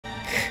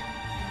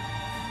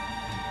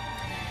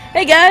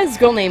Hey guys,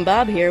 girl named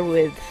Bob here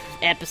with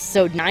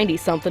episode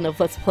 90-something of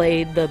Let's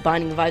Play The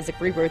Binding of Isaac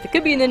Rebirth. It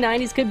could be in the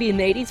 90s, could be in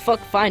the 80s,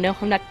 fuck if I know,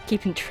 I'm not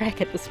keeping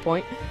track at this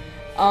point.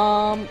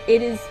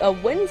 It is a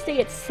Wednesday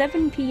at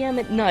 7 p.m.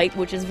 at night,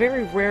 which is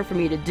very rare for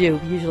me to do.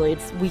 Usually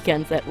it's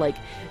weekends at like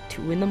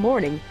 2 in the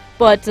morning.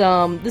 But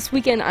this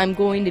weekend I'm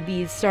going to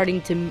be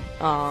starting to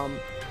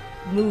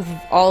move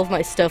all of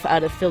my stuff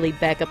out of Philly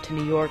back up to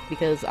New York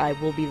because I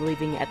will be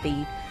leaving at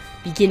the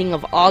beginning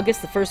of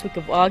August. The first week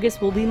of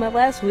August will be my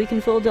last week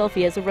in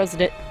Philadelphia as a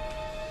resident.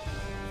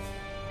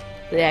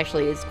 It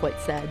actually is quite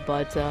sad,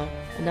 but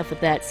enough of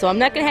that. So I'm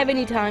not going to have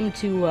any time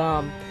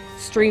to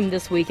stream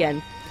this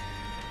weekend.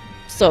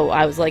 So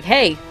I was like,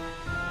 hey,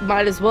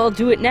 might as well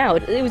do it now.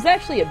 It was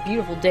actually a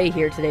beautiful day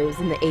here today. It was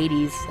in the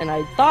 80s, and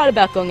I thought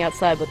about going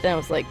outside, but then I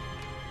was like,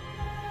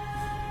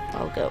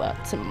 I'll go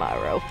out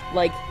tomorrow.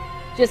 Like,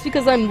 just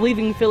because I'm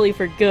leaving Philly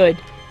for good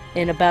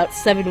in about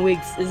 7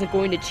 weeks isn't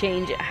going to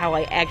change how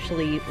I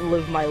actually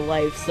live my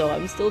life, so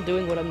I'm still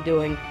doing what I'm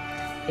doing.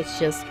 It's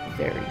just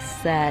very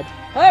sad.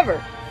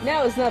 However,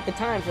 now is not the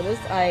time for this.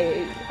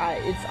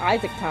 It's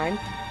Isaac time.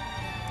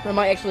 I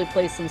might actually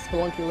play some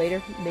Spelunky later.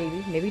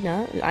 Maybe, maybe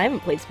not. I haven't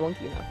played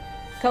Spelunky in a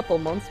couple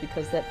months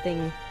because that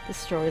thing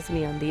destroys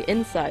me on the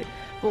inside.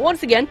 But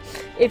once again,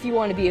 if you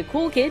want to be a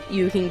cool kid,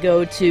 you can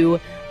go to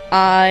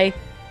iSticker,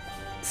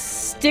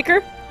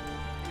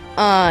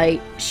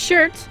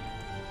 iShirt,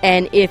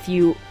 and if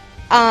you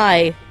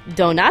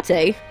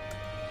donate,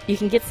 you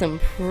can get some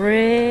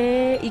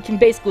you can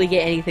basically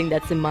get anything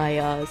that's in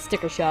my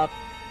sticker shop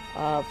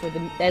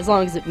as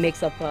long as it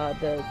makes up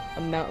the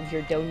amount of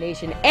your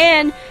donation.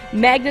 And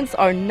magnets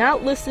are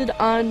not listed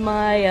on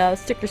my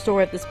sticker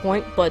store at this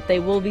point, but they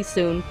will be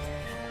soon.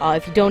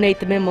 If you donate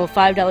the minimum of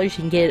 $5, you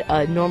can get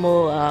a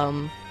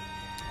normal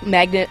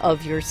magnet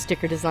of your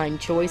sticker design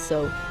choice,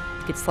 so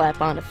you could slap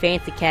on a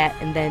fancy cat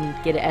and then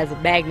get it as a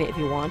magnet if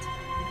you want.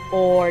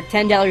 Or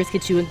 $10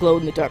 gets you a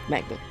glow-in-the-dark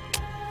magnet.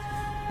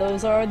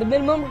 Those are the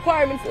minimum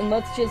requirements, and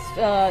let's just,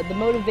 the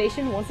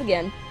motivation, once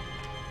again,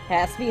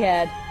 has to be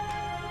had.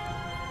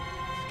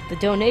 The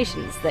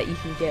donations that you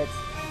can get.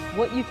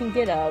 What you can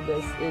get out of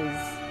this is,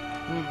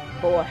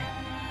 boy,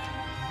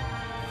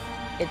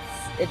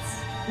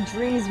 it's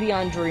dreams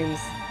beyond dreams.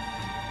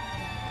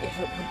 If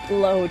it would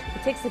load,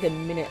 it takes like a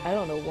minute. I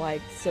don't know why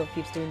it still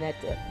keeps doing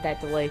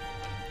that delay.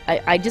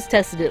 I just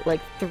tested it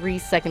like 3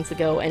 seconds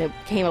ago and it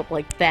came up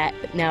like that,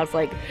 but now it's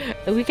like,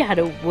 we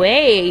gotta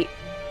wait.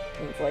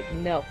 And it's like,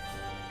 no,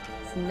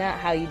 it's not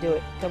how you do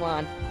it. Come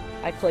on.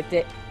 I clicked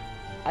it.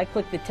 I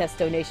clicked the test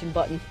donation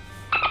button.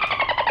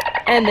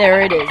 And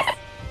there it is.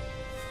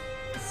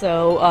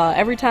 So,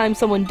 every time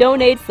someone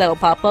donates, that'll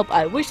pop up.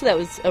 I wish that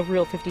was a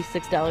real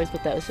 $56,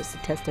 but that was just a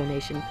test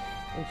donation,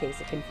 in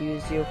case it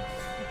confused you.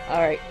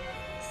 Alright,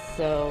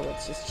 so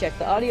let's just check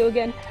the audio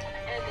again.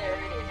 And there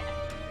it is.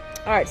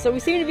 Alright, so we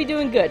seem to be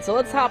doing good, so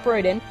let's hop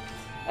right in.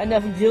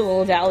 Enough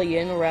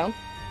dilly-dallying around.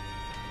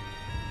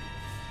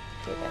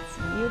 Okay, that's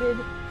muted.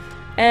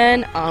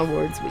 And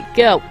onwards we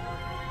go.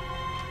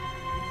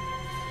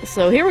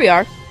 So here we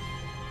are.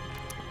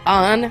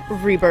 On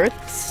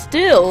Rebirth.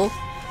 Still,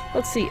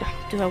 let's see,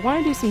 do I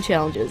want to do some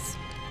challenges?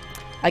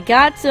 I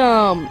got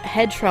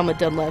head trauma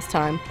done last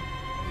time,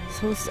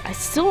 so I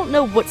still don't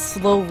know what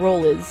slow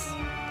roll is.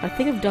 I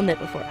think I've done that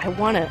before. I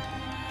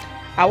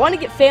want to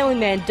get Family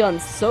Man done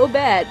so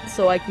bad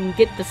so I can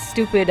get the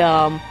stupid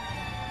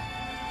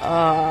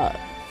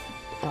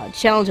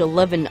challenge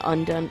 11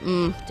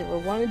 undone. Do I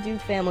want to do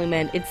Family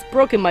Man? It's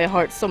broken my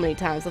heart so many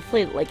times. I've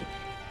played it like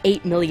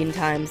 8 million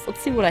times. Let's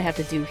see what I have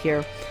to do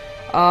here.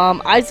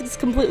 Isaac's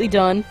completely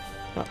done.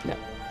 Oh, no.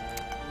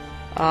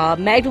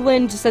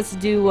 Magdalene just has to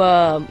do,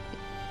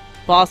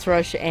 Boss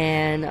Rush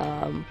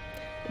and,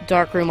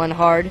 Dark Room on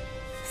hard.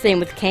 Same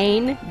with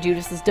Kane.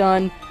 Judas is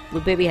done.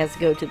 Blue Baby has to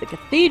go to the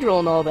Cathedral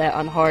and all that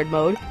on hard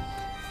mode.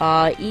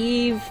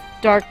 Eve,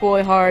 Dark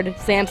Boy hard.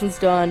 Samson's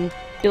done.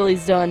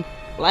 Billy's done.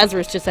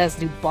 Lazarus just has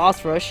to do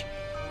Boss Rush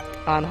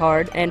on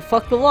hard. And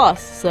fuck the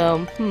loss.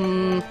 So,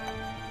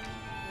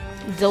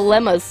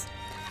 dilemmas.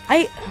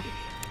 I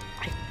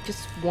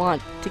just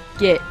want to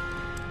get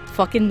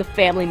fucking the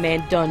Family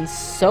Man done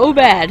so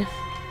bad.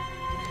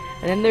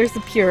 And then there's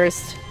the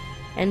Purist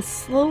and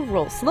slow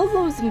roll. Slow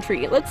roll is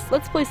intriguing.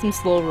 Let's play some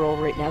slow roll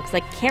right now because I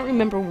can't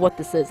remember what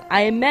this is.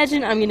 I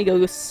imagine I'm gonna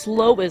go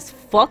slow as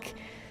fuck.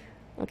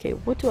 Okay,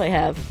 what do I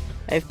have?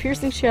 I have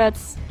piercing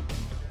shots,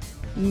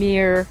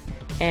 mirror,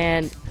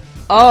 and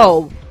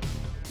oh,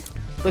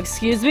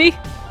 excuse me.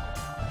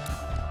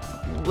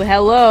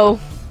 Hello.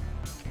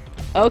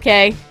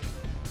 Okay.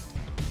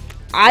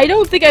 I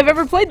don't think I've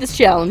ever played this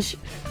challenge,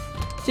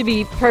 to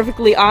be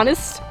perfectly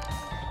honest.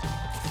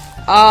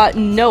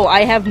 No,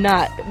 I have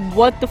not.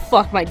 What the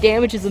fuck? My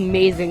damage is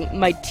amazing.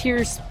 My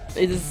tears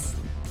is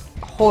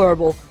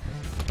horrible.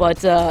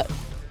 But,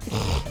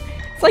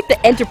 it's like the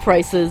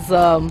Enterprises,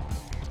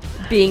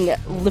 being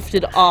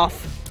lifted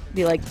off.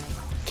 Be like,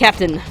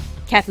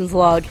 Captain's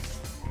log.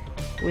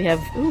 We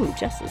have, ooh,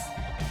 Justice.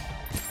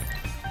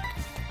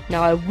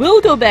 Now I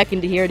will go back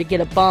into here to get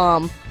a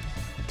bomb,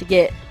 to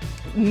get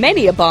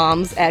many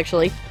bombs,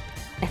 actually.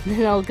 and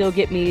then I'll go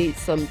get me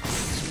some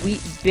sweet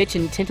bitch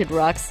and tinted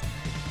rocks.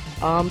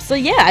 So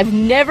yeah, I've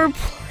never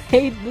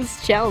played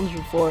this challenge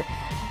before.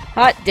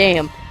 Hot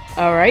damn.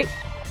 Alright.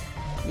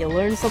 You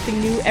learn something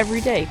new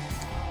every day.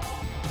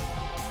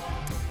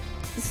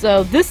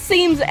 So this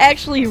seems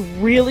actually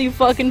really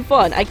fucking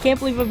fun. I can't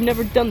believe I've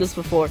never done this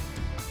before.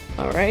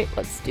 Alright,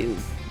 let's do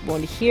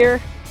one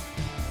here.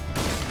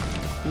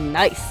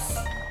 Nice.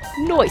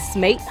 Nice,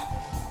 mate.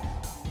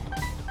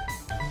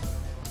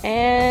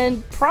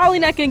 And probably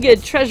not gonna get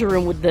a treasure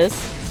room with this.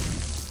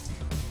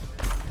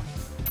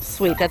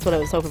 Sweet, that's what I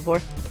was hoping for.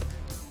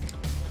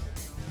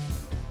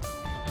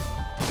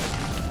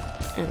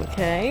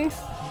 Okay.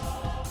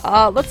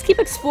 Let's keep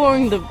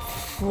exploring the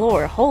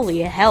floor.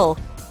 Holy hell.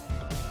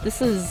 This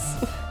is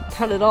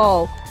not at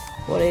all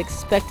what I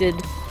expected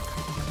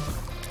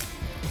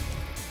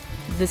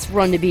this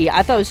run to be.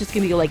 I thought it was just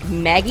gonna be like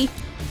Maggie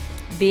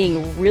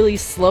being really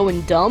slow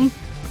and dumb,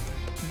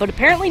 but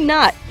apparently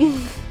not.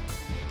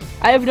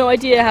 I have no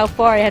idea how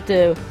far I have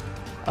to...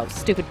 Oh,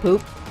 stupid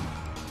poop.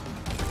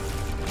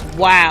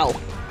 Wow.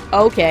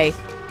 Okay.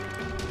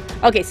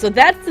 Okay, so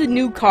that's the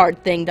new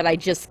card thing that I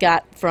just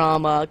got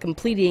from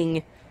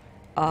completing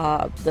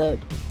the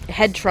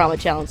head trauma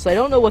challenge. So I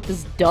don't know what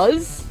this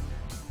does.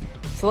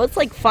 So let's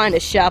like find a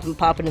shop and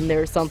pop it in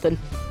there or something.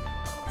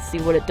 See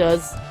what it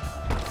does.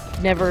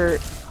 Never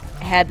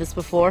had this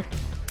before.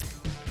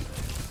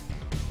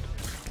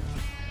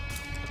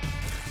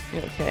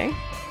 Okay.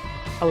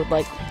 I would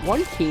like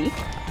 1 key.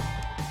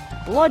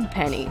 Blood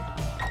penny.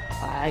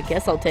 I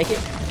guess I'll take it.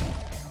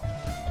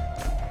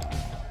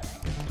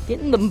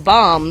 Getting them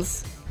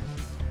bombs.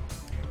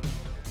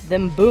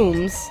 Them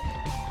booms.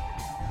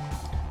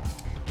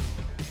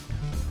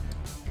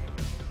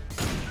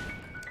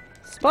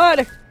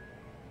 Spider!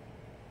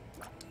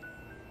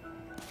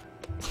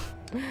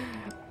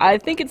 I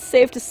think it's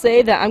safe to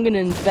say that I'm gonna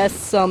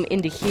invest some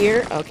into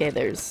here. Okay,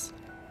 there's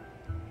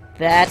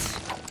that.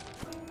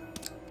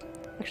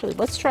 Actually,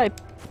 let's try...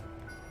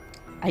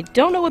 I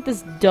don't know what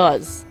this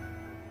does.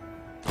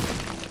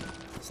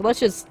 So let's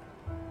just...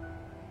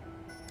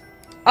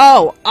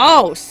 Oh!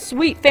 Oh!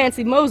 Sweet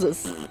fancy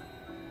Moses!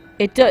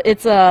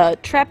 It's a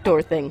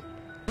trapdoor thing.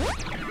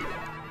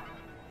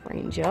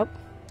 Range up.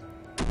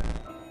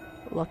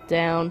 Look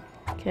down.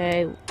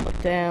 Okay,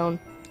 look down.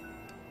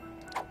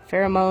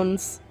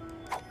 Pheromones.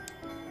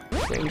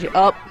 Range it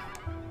up.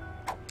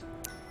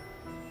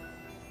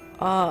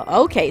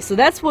 Okay, so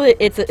that's what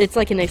it's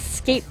like an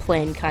escape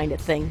plan kind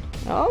of thing.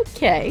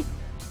 Okay.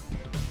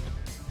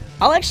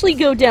 I'll actually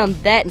go down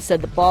that instead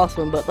of the boss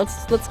one, but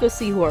let's go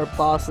see who our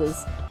boss is.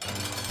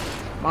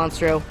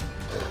 Monstro.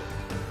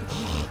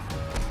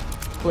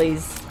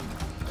 Please.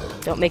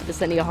 Don't make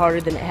this any harder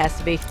than it has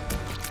to be.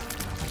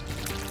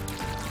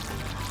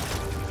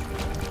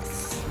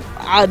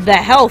 The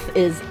health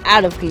is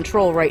out of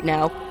control right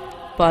now,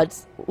 but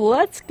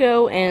let's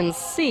go and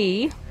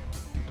see.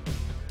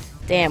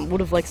 Damn, would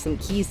have liked some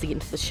keys to get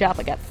into the shop.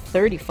 I got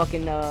 30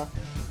 fucking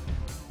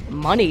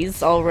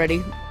monies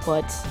already,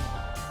 but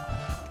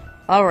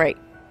alright.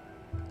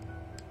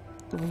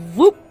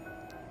 Whoop.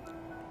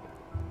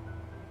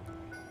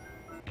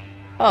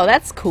 Oh,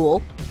 that's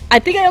cool. I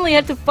think I only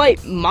have to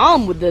fight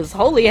Mom with this.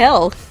 Holy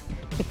hell.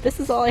 If this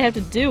is all I have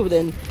to do,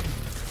 then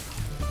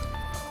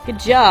good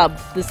job,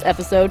 this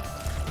episode.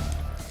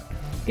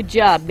 Good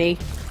job, me.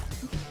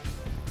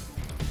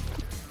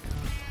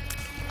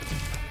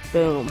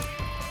 Boom.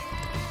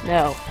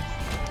 No.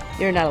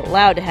 You're not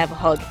allowed to have a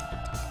hug.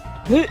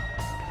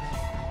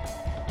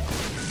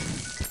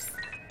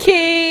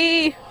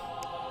 Key!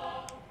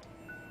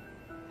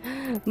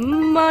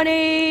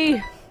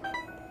 Money!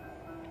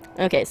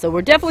 Okay, so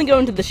we're definitely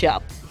going to the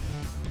shop.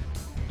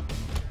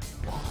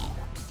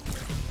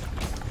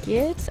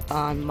 Get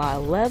on my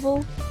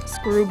level,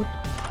 Scroob.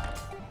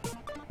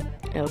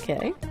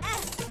 Okay.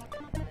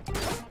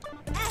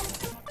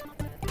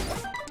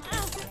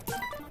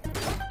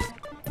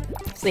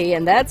 See,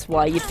 and that's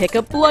why you pick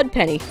up Blood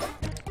Penny.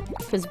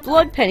 Because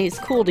Blood Penny's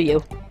cool to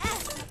you.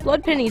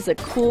 Blood Penny's a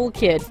cool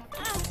kid.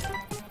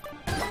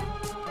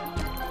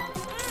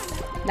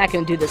 Not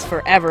gonna do this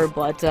forever,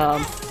 but,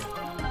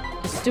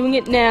 just doing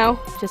it now,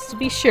 just to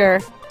be sure.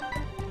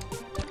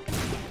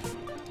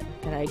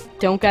 And I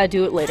don't gotta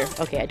do it later.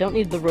 Okay, I don't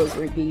need the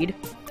rosary bead.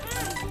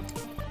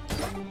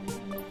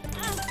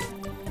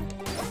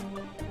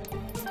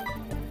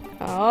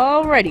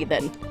 Alrighty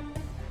then.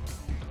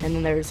 And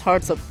then there's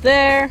hearts up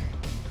there.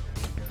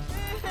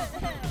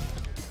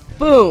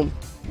 Boom!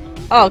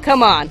 Oh,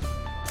 come on.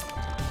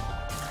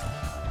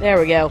 There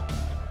we go.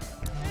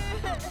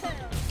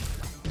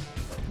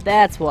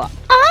 That's what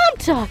I'm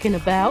talking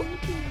about.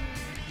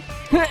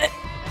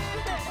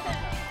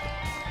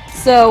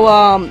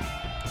 So,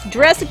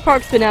 Jurassic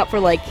Park's been out for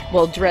like,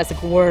 well,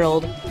 Jurassic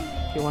World,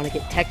 if you want to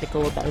get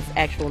technical about its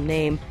actual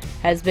name,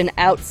 has been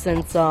out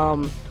since,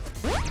 for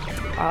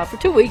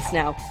 2 weeks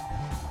now.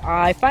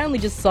 I finally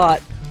just saw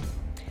it.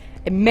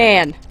 And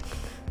man,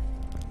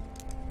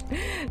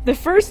 the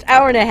first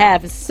hour and a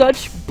half is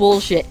such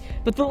bullshit.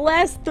 But the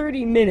last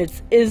 30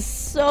 minutes is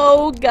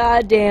so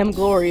goddamn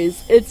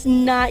glorious. It's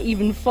not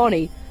even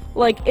funny.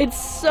 Like, it's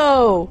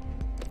so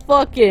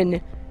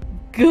fucking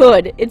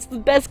good. It's the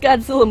best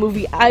Godzilla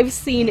movie I've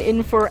seen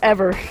in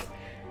forever.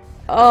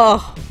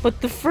 Oh, but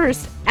the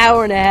first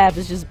hour and a half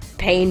is just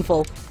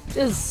painful.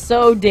 Just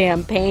so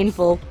damn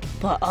painful.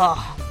 But,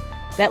 oh,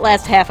 that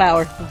last half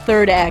hour, the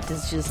third act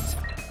is just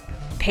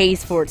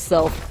pays for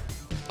itself.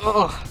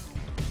 Oh,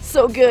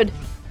 so good.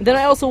 And then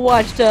I also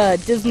watched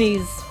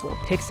Disney's, well,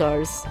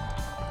 Pixar's,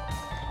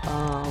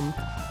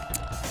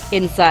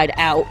 Inside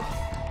Out.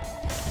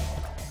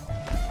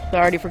 I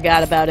already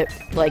forgot about it.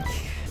 Like,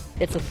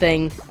 it's a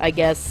thing, I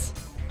guess.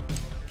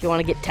 If you want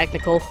to get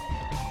technical,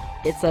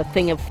 it's a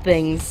thing of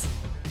things.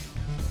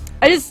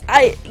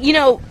 You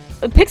know,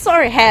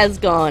 Pixar has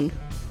gone,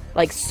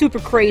 like, super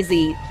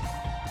crazy,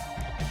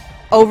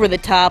 over the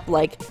top,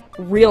 like,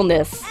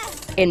 realness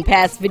in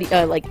past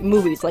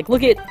movies. Like,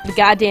 look at the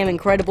goddamn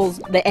Incredibles,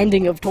 the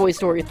ending of Toy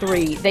Story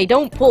 3. They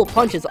don't pull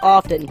punches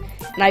often,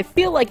 and I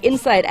feel like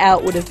Inside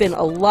Out would have been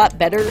a lot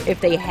better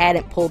if they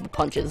hadn't pulled the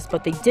punches,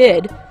 but they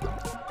did.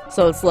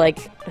 So it's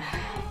like,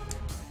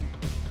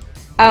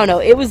 I don't know,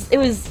 it was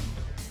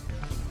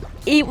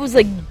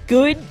a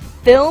good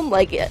film.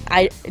 Like,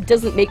 it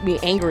doesn't make me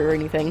angry or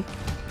anything,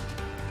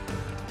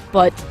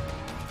 but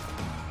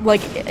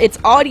like, its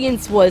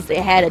audience was, it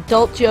had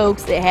adult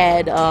jokes, it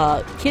had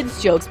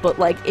kids jokes, but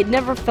like, it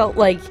never felt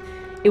like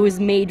it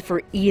was made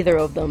for either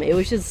of them. It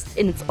was just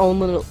in its own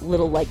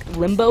little like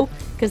limbo,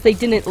 because they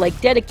didn't like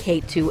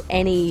dedicate to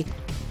any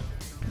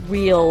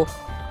real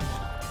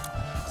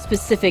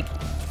specific,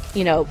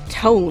 you know,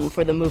 tone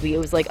for the movie. It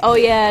was like, oh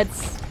yeah,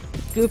 it's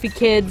goofy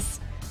kids,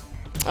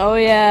 oh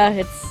yeah,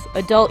 it's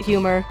adult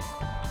humor,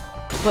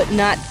 but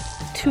not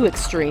too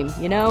extreme,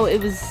 you know?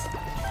 It was,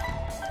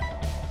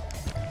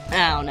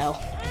 I don't know.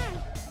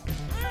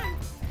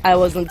 I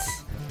wasn't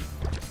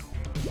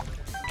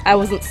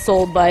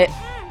sold by it.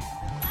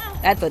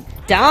 That's a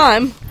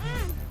dime.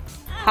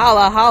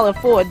 Holla holla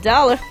for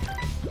 $1.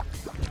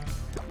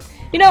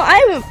 You know, I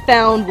haven't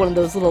found one of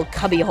those little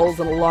cubby holes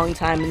in a long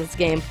time in this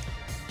game.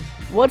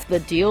 What's the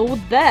deal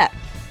with that?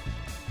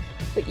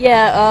 But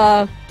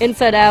yeah,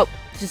 Inside Out,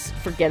 just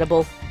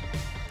forgettable.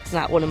 It's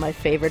not one of my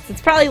favorites.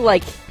 It's probably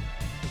like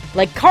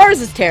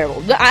Cars is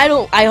terrible.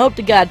 I hope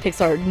to God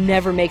Pixar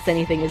never makes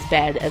anything as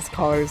bad as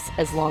Cars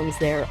as long as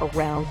they're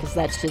around, because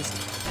that's just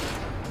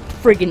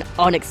friggin'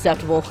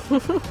 unacceptable.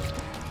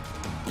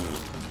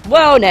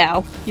 Whoa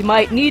now, you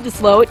might need to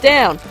slow it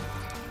down.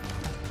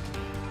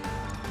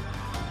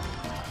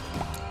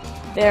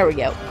 There we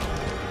go.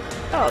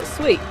 Oh,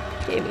 sweet.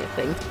 Gave me a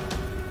thing.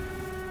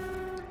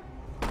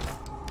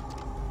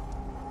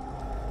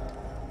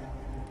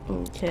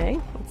 Okay,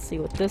 let's see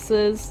what this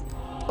is.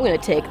 I'm gonna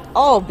take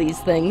all of these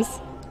things.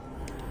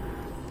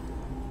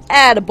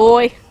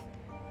 Attaboy!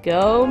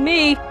 Go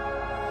me!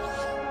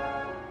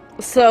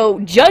 So,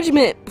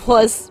 Judgment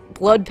plus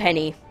Blood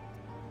Penny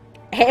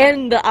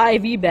and the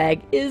IV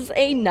bag is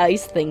a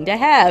nice thing to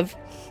have.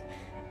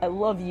 I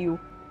love you.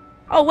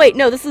 Oh wait,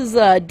 no, this is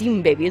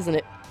Demon Baby, isn't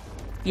it?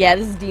 Yeah,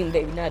 this is Demon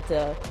Baby, not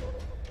if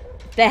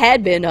that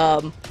had been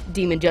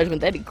Demon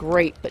Judgment, that'd be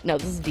great, but no,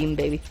 this is Demon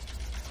Baby.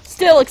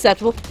 Still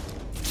acceptable.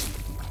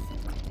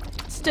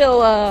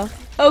 Still,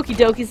 okie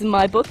dokies in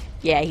my book.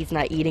 Yeah, he's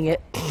not eating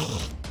it.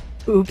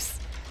 Oops.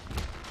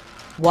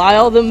 Why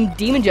all them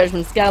Demon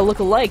Judgments gotta look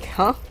alike,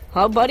 huh?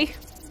 Huh, buddy?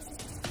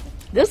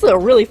 This is a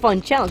really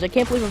fun challenge. I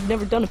can't believe I've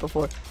never done it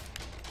before.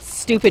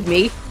 Stupid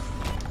me.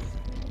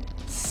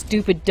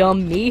 Stupid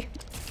dumb me.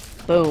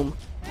 Boom.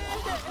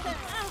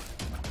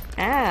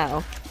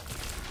 Ow.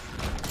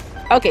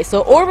 Okay,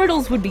 so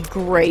orbitals would be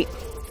great.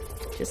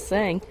 Just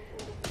saying.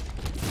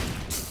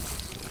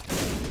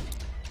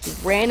 He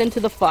ran into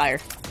the fire.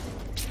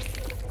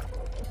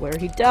 Where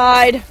he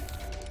died.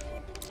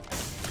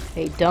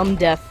 A dumb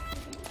death.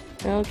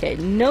 Okay,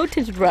 no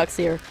tinted rocks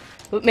here.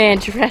 But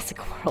man, Jurassic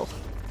World.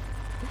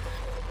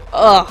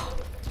 Ugh.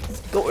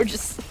 It's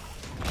gorgeous.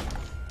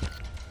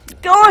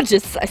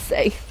 Gorgeous, I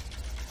say.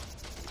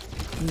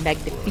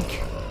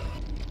 Magnifique.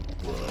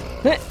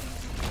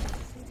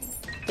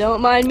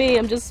 Don't mind me,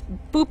 I'm just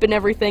booping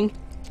everything.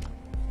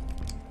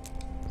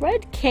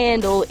 Red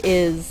candle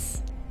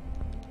is...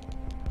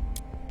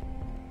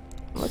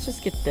 Let's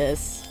just get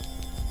this.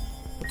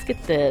 Let's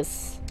get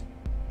this.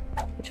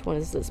 Which one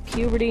is this?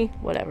 Puberty?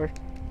 Whatever.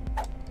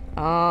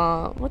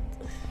 What?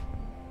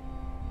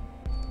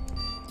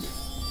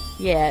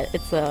 Yeah,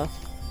 it's a...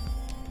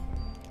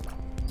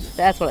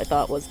 That's what I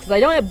thought it was. Because I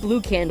don't have blue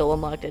candle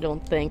unlocked, I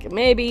don't think.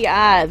 Maybe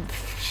well,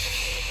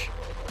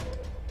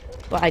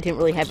 I didn't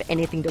really have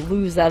anything to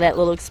lose out of that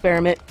little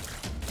experiment.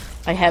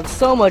 I have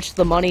so much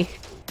the money.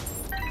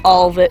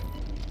 All of it.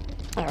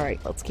 Alright,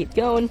 let's keep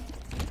going.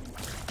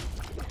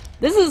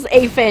 This is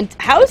a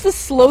how does this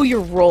slow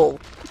your roll?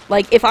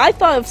 Like, if I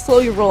thought of slow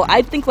your roll,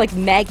 I'd think like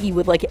Maggie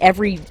with like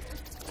every,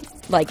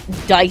 like,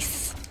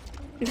 dice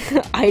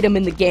item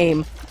in the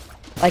game.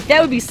 Like, that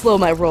would be slow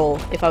my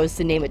roll if I was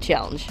to name a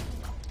challenge.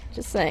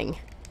 Just saying.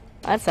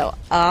 That's how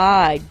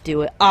I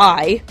do it.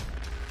 The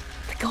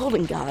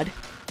Golden God.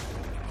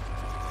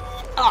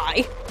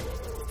 die.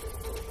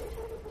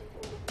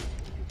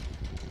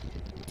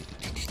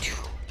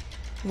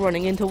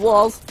 Running into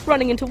walls.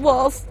 Running into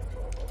walls.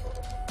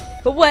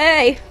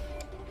 Away!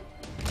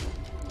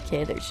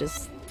 Okay, there's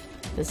just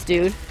this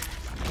dude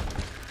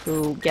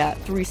who got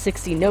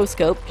 360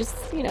 no-scope. Just,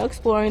 you know,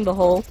 exploring the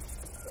whole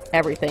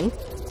everything.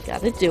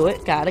 Gotta do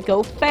it. Gotta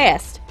go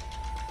fast.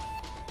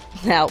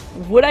 Now,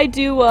 would I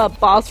do a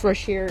boss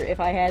rush here if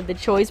I had the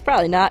choice?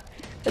 Probably not.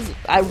 Because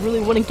I really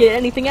wouldn't get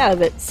anything out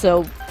of it,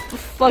 so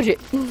fudge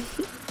it.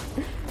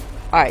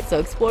 Alright, so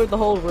explored the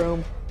whole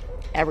room.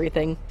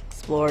 Everything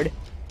explored.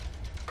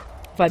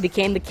 If I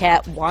became the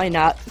cat, why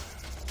not?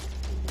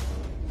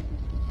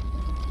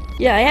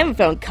 Yeah, I haven't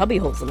found cubby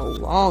holes in a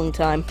long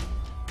time.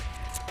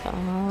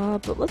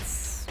 But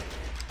let's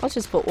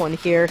just put one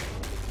here.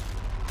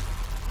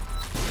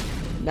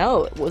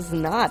 No, it was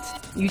not.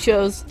 You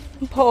chose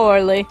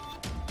poorly.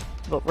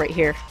 But right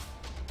here.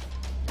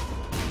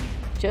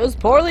 Chose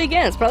poorly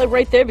again. It's probably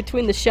right there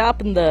between the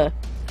shop and the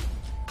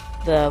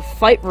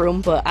fight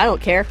room, but I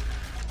don't care.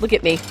 Look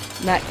at me,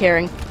 not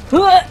caring.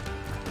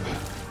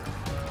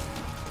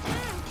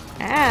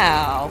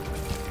 Ow.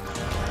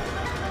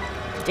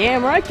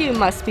 Damn right, giving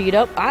my speed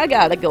up. I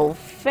gotta go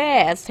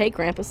fast. Hey,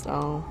 Krampus.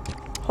 Oh.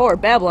 Whore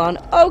Babylon.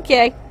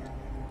 Okay.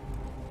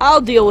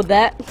 I'll deal with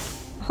that.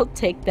 I'll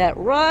take that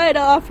right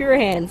off your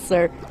hands,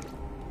 sir.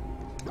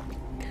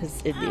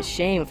 Because it'd be a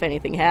shame if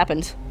anything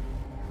happened.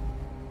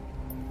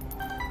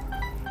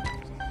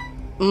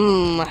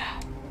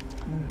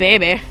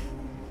 Baby.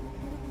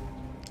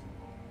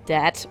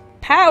 Dat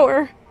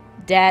power.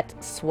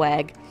 Dat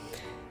swag.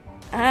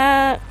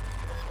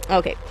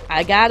 Okay,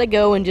 I gotta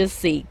go and just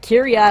see.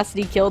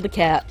 Curiosity killed the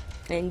cat.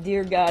 And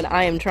dear God,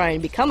 I am trying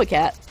to become a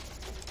cat.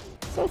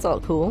 So it's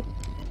all cool.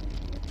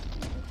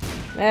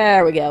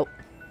 There we go.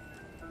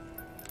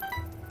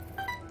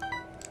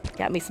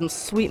 Got me some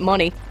sweet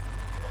money.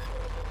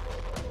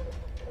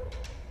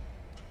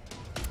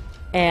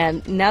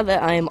 And now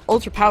that I am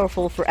ultra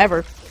powerful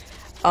forever,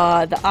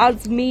 the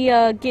odds of me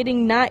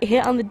getting not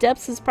hit on the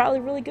depths is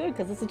probably really good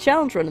because it's a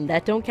challenge run and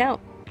that don't count.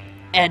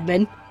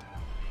 Admin.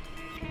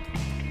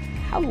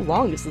 How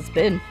long has this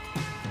been?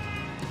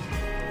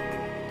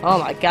 Oh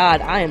my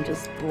God, I am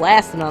just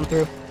blasting on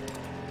through.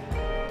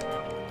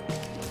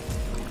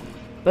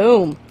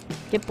 Boom.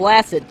 Get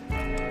blasted.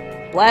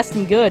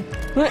 Blasting good.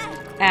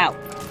 Ow.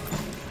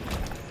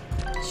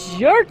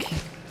 Jerk!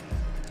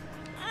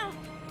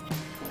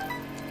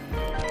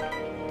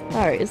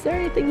 Alright, is there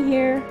anything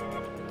here?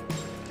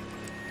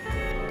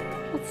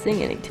 Not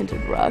seeing any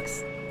tinted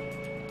rocks.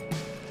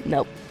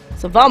 Nope.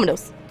 So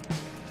Vominos.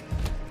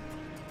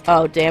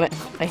 Oh, damn it.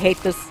 I hate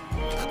this.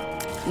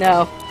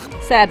 No.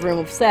 Sad room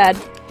of sad.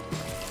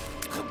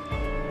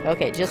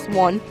 Okay, just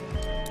one.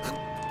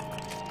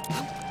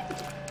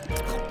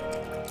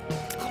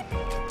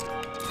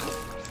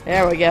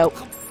 There we go.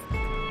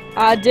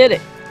 I did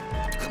it.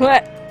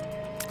 What?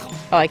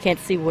 Oh, I can't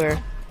see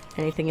where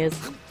anything is.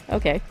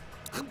 Okay.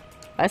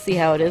 I see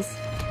how it is.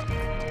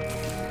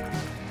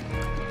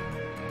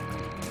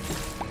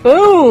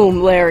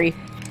 Boom, Larry.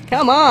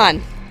 Come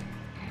on.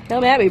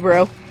 Come at me,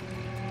 bro.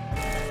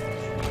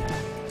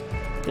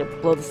 Gonna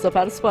blow this up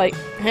out of spite.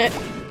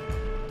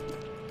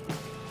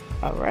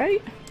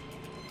 Alright.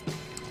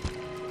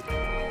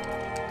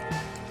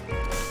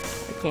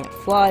 I can't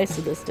fly,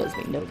 so this does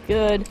me no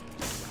good.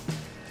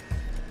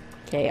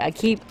 Okay, I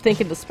keep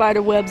thinking the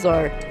spider webs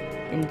are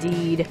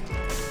indeed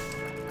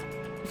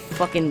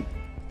fucking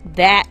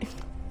that.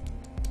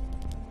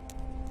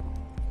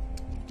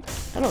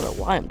 I don't know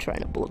why I'm trying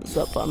to blow this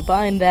up. I'm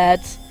buying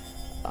that.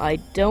 I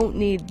don't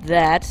need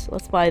that.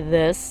 Let's buy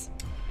this.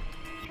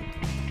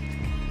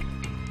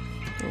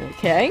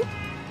 Okay.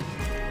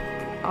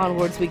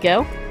 Onwards we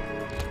go.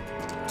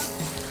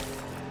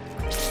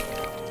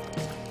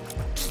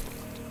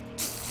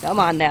 Come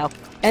on now.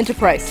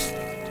 Enterprise.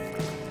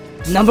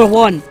 Number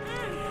 1.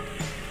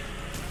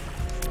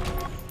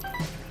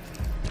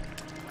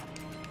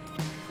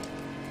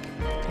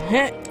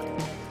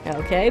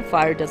 Okay,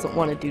 fire doesn't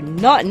want to do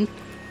nothing.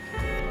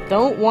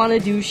 Don't want to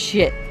do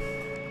shit.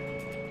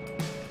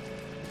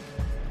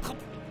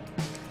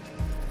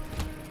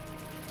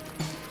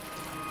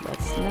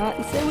 Let's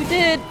not say we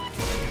did.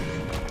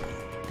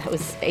 That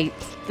was a...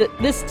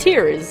 this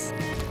tear is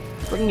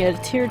bringing a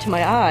tear to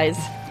my eyes.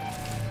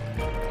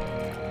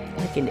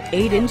 Like an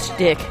 8-inch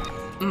dick.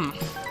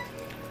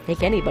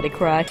 Make anybody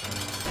cry.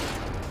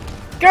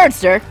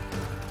 Guardster!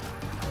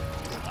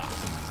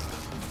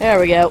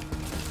 There we go.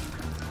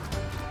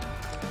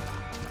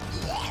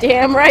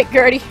 Damn right,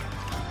 Gertie.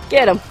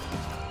 Get him.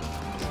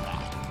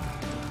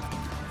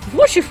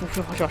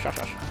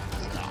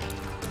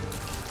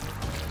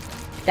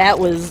 That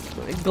was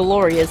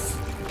glorious.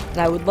 And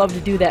I would love to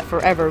do that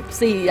forever.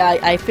 See,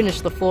 I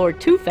finished the floor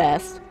too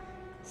fast.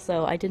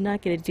 So I did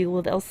not get to deal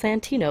with El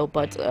Santino,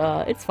 but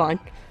it's fine.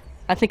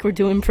 I think we're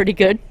doing pretty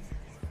good.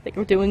 I think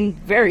we're doing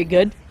very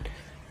good.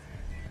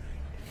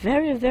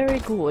 Very, very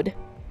good.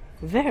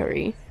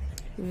 Very,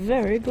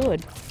 very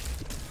good.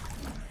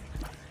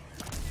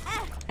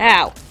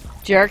 Ow!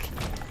 Jerk.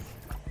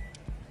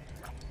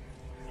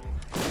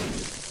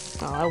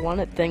 Oh, I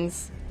wanted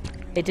things.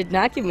 It did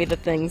not give me the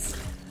things.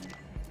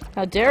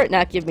 How dare it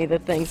not give me the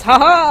things?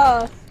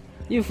 Haha!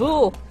 You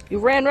fool! You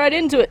ran right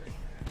into it!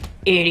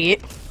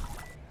 Idiot!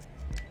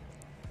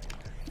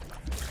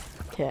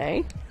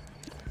 Okay.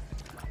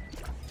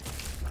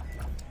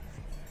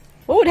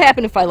 What would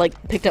happen if I, like,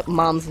 picked up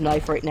Mom's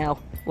knife right now?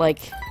 Like,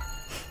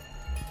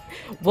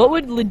 what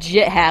would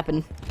legit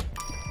happen?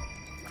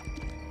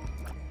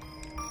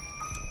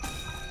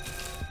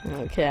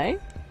 Okay.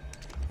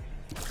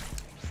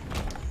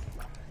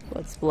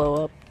 Let's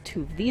blow up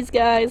two of these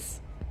guys.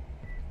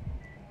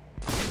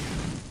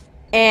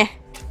 Eh.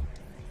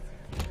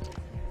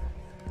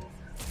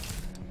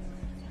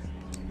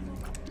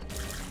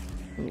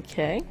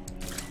 Okay.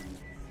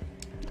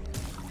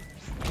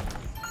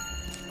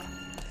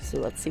 So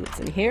let's see what's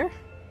in here.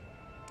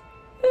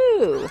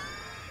 Ooh.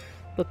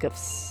 Book of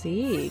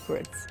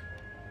Secrets.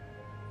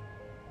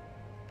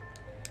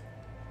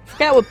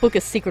 Forgot what Book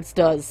of Secrets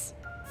does,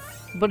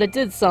 but it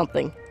did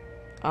something.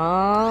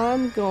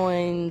 I'm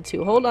going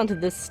to hold on to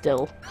this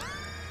still.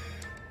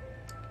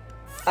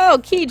 Oh,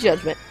 key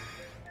judgment.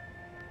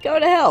 Go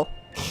to hell.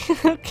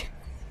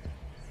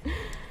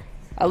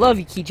 I love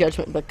you, key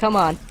judgment, but come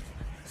on.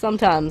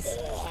 Sometimes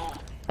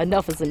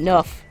enough is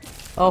enough.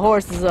 A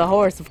horse is a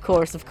horse, of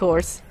course, of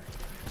course.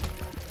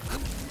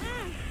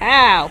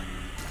 Ow!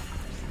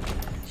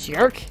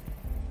 Jerk.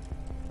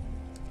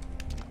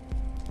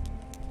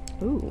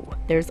 Ooh,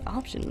 there's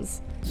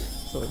options.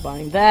 So we're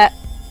buying that.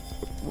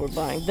 We're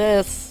buying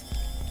this.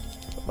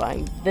 We're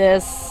buying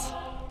this.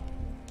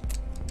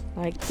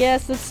 I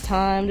guess it's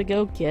time to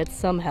go get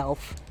some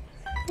health.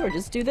 Or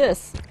just do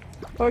this.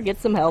 Or get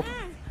some health.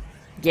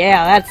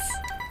 Yeah, that's...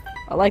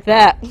 I like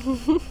that.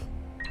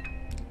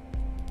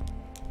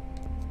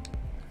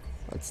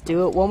 Let's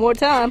do it one more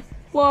time.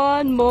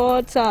 One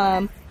more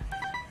time.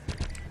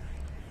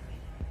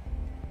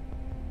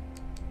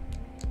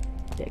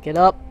 Pick it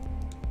up.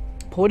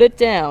 Put it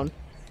down.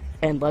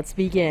 And let's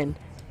begin.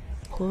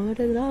 Put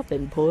it up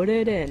and put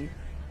it in.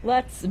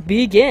 Let's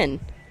begin.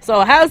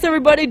 So how's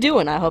everybody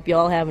doing? I hope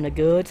y'all having a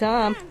good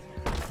time.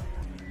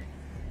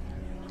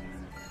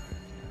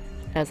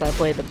 As I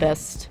play the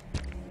best.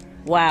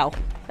 Wow.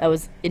 That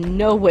was in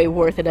no way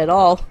worth it at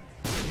all.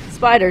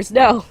 Spiders,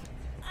 no.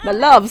 My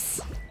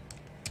loves.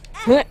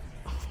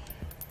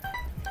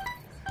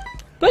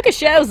 Book of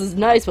Shadows is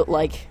nice, but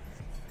like...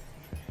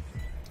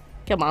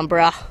 Come on,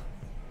 brah.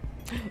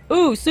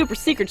 Ooh, super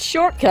secret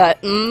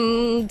shortcut.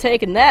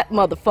 Taking that,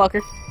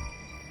 motherfucker.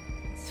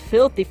 It's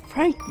Filthy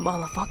Frank,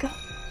 motherfucker.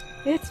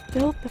 It's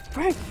Filthy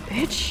Frank,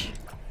 bitch.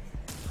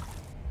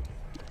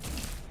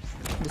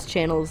 This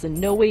channel is in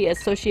no way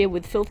associated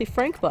with Filthy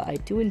Frank, but I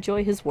do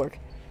enjoy his work.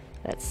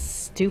 That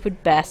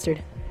stupid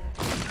bastard.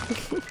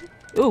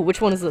 Ooh,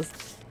 which one is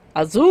this?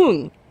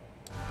 Azung!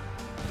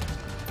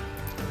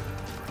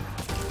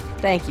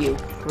 Thank you,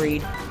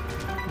 Greed.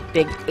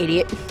 Big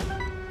idiot.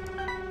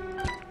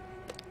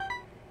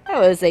 That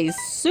was a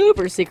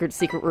super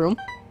secret room.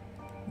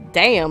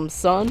 Damn,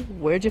 son.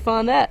 Where'd you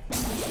find that?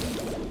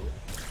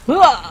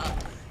 Ah!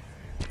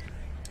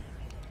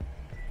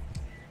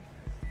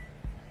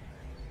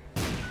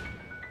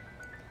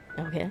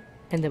 Okay,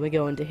 and then we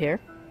go into here.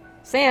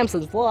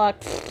 Samson's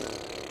block.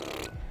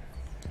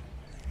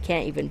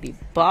 Can't even be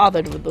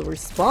bothered with the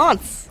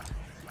response.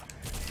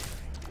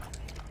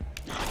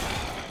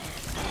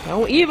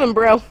 Don't even,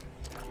 bro.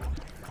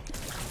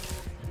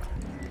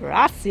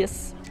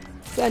 Gracias,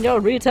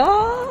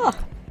 senorita.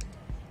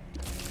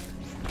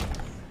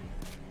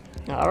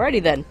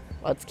 Alrighty then,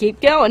 let's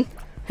keep going.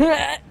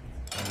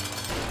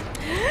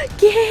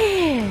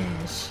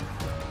 Gish!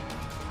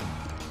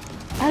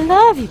 I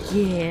love you,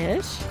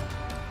 Gish.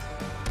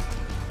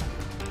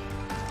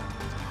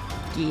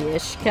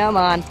 Gish, come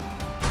on.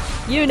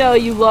 You know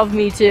you love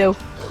me too.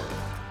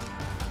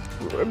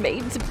 We're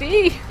made to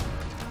be.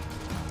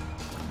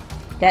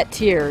 That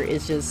tear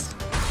is just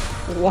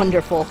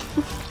wonderful.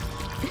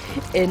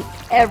 In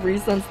every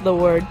sense of the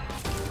word.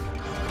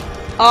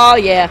 Oh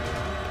yeah.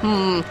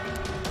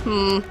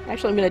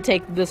 Actually, I'm gonna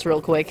take this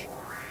real quick.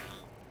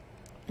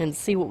 And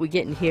see what we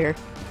get in here.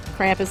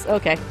 Krampus,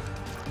 okay.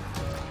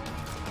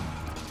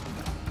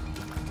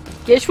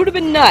 Gish would have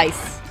been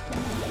nice.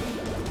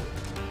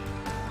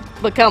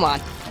 But come on.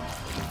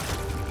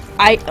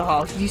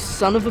 Oh, you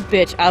son of a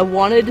bitch. I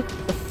wanted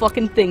the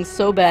fucking thing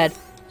so bad.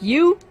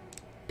 You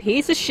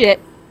piece of shit.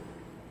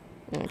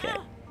 Okay.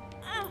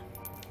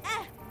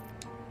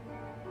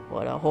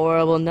 What a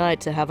horrible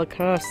night to have a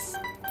curse.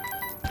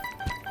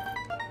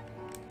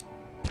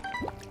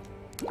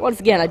 Once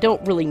again, I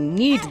don't really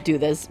need to do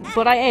this,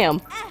 but I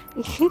am.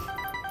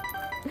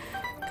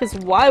 Because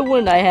why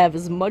wouldn't I have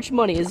as much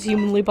money as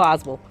humanly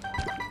possible?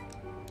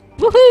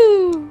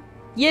 Woohoo!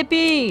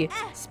 Yippee!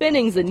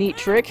 Spinning's a neat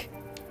trick.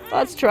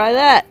 Let's try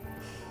that.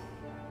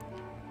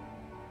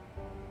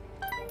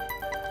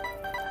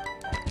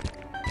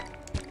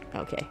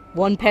 Okay,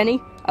 1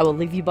 penny. I will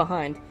leave you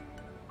behind.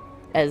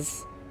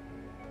 As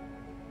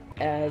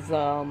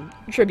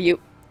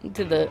tribute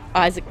to the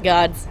Isaac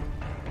gods.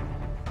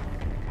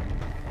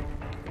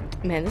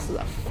 Man, this is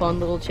a fun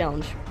little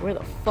challenge. Where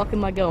the fuck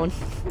am I going?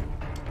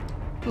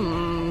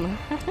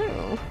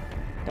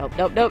 Nope,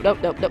 nope, nope, nope,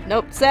 nope, nope,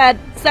 nope. Sad.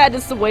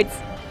 Sadness awaits.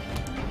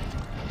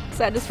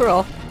 Sadness for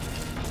all.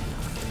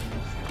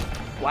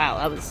 Wow,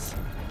 that was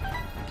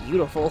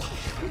beautiful.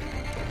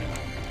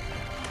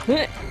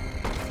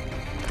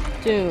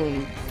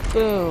 Boom.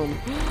 Boom.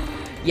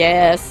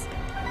 Yes.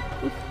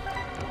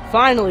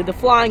 Finally, the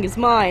flying is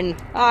mine.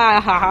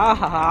 Ah ha ha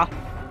ha ha.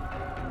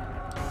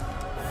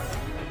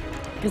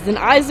 Because an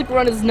Isaac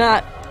run is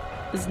not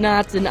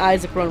an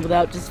Isaac run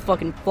without just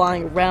fucking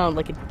flying around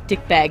like a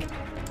dickbag.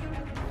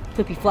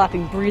 Flippy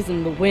flopping breeze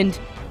in the wind.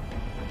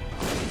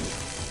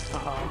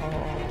 Oh.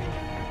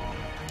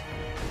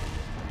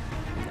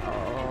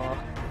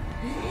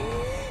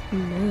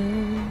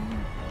 No.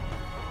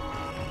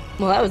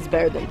 Well, that was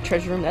better than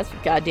treasure room, that's for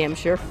goddamn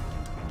sure.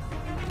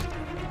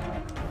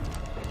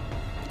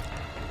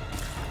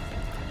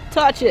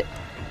 Touch it!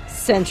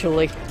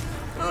 Essentially.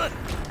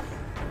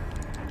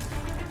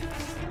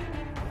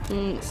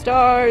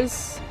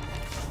 Stars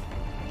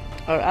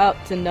are out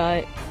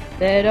tonight.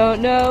 They don't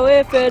know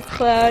if it's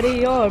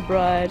cloudy or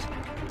bright.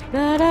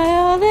 But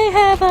I only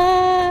have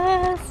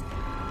us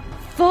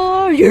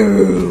for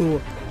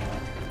you!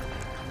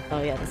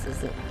 Oh yeah, this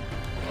is it.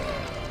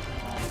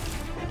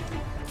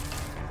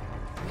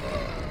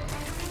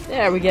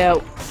 There we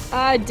go.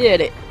 I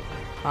did it.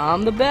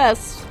 I'm the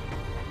best.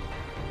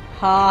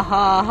 Ha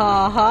ha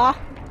ha ha.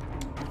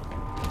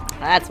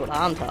 That's what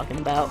I'm talking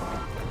about.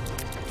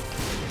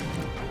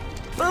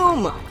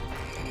 Boom!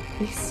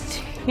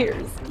 These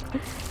tears.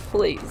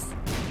 Please.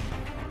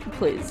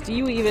 Please. Do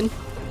you even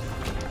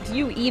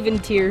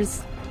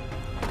tears?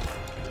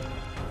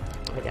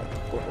 I gotta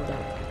pull it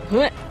out.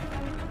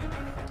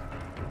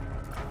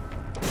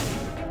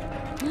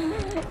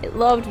 It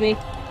loved me.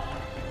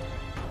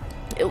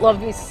 It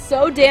loved me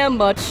so damn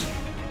much.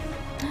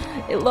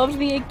 It loved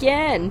me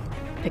again.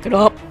 Pick it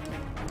up.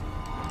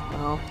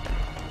 Oh.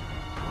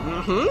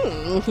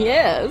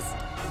 Yes.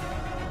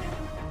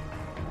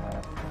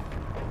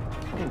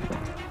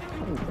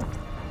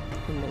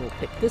 And then we'll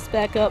pick this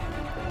back up.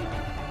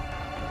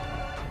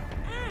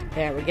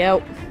 There we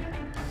go.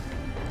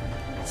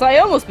 So I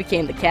almost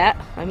became the cat.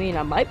 I mean,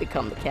 I might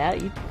become the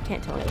cat. You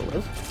can't tell me to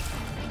live.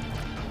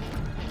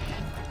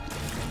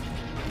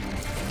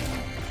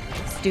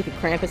 Stupid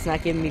Krampus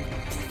not giving me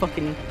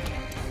fucking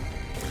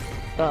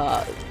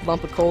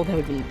lump of coal. That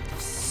would have been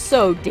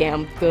so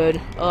damn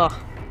good. Ugh.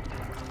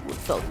 It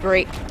felt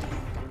great.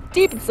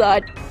 Deep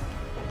inside.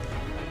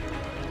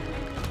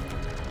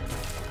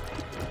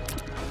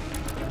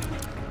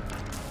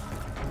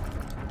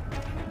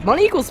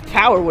 Money equals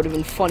power would have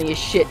been funny as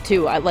shit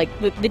too. I like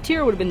the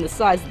tier would have been the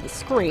size of the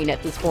screen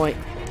at this point.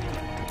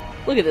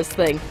 Look at this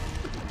thing.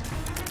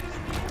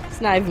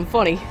 It's not even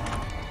funny.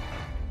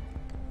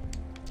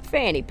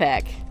 Fanny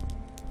pack.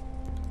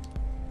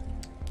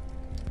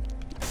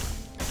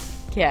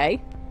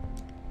 Okay.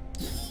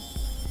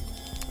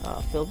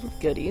 Filled with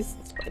goodies.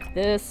 Let's buy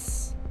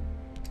this.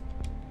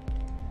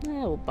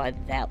 We'll buy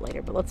that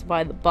later, but let's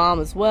buy the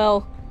bomb as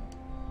well.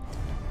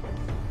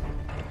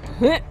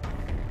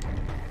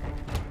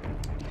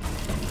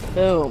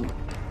 Boom.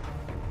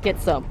 Get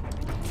some.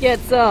 Get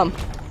some!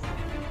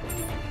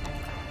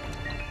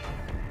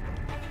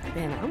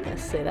 Man, I'm gonna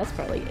say that's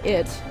probably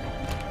it.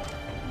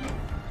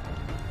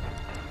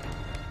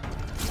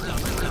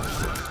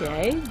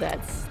 Okay,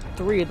 that's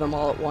 3 of them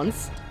all at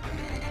once.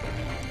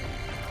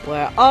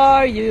 Where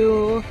are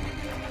you?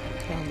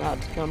 Come out,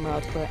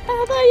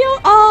 wherever you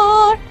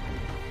are!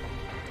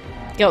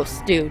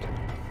 Ghost, dude.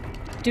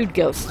 Dude,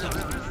 ghost.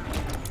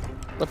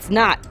 Let's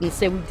not, and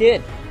say we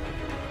did.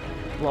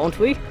 Won't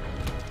we?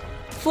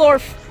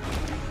 Florf!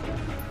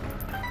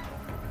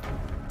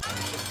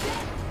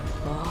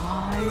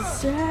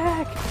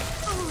 Isaac!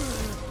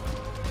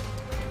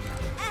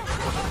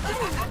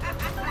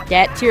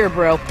 That tier,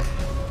 bro.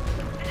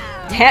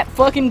 That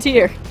fucking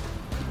tier.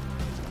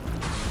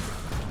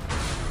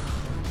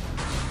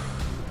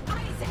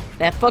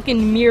 That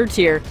fucking mirror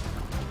tier.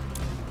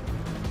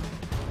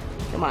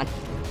 Come on.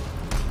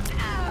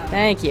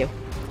 Thank you.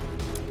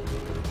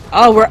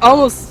 Oh, we're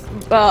almost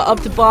up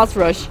to boss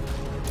rush.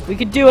 We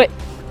could do it.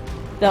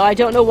 Though I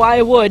don't know why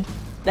I would.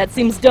 That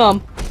seems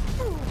dumb.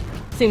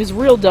 Seems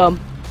real dumb.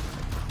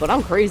 But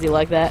I'm crazy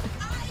like that.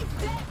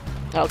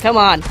 Oh, come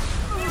on.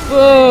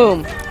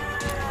 Boom!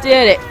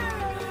 Did it.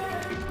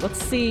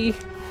 Let's see.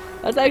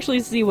 Let's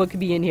actually see what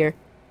could be in here.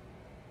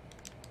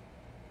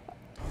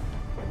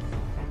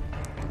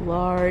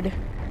 Lard.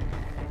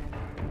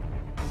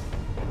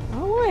 I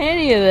don't want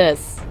any of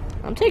this.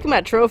 I'm taking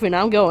my trophy and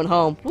I'm going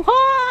home.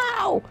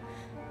 Wow!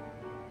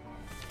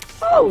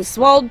 Oh,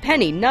 swallowed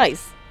penny.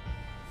 Nice.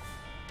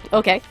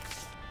 Okay.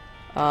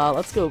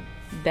 Let's go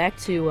back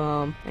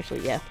to,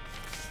 actually, yeah.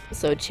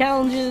 So,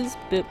 challenges.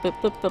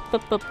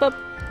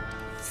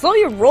 Slow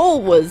your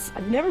roll was...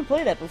 I've never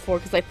played that before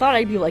because I thought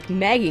I'd be like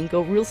Maggie and go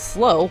real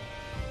slow.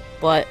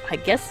 But I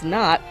guess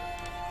not.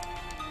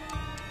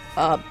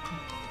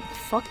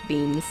 Fuck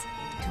beans.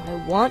 Do I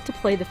want to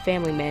play the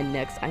Family Man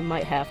next? I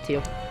might have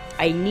to.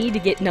 I need to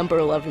get number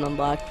 11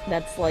 unlocked.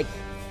 That's like,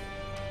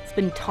 it's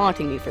been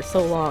taunting me for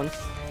so long.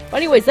 But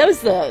anyways, that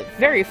was the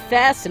very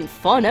fast and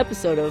fun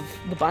episode of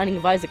The Binding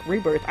of Isaac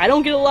Rebirth. I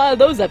don't get a lot of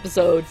those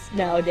episodes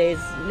nowadays.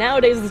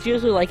 Nowadays it's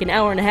usually like an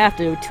hour and a half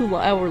to 2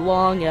 hour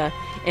long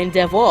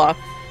endeavor.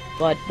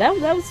 But that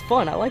was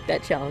fun. I like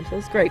that challenge. That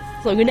was great.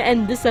 So I'm going to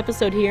end this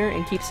episode here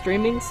and keep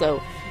streaming.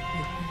 So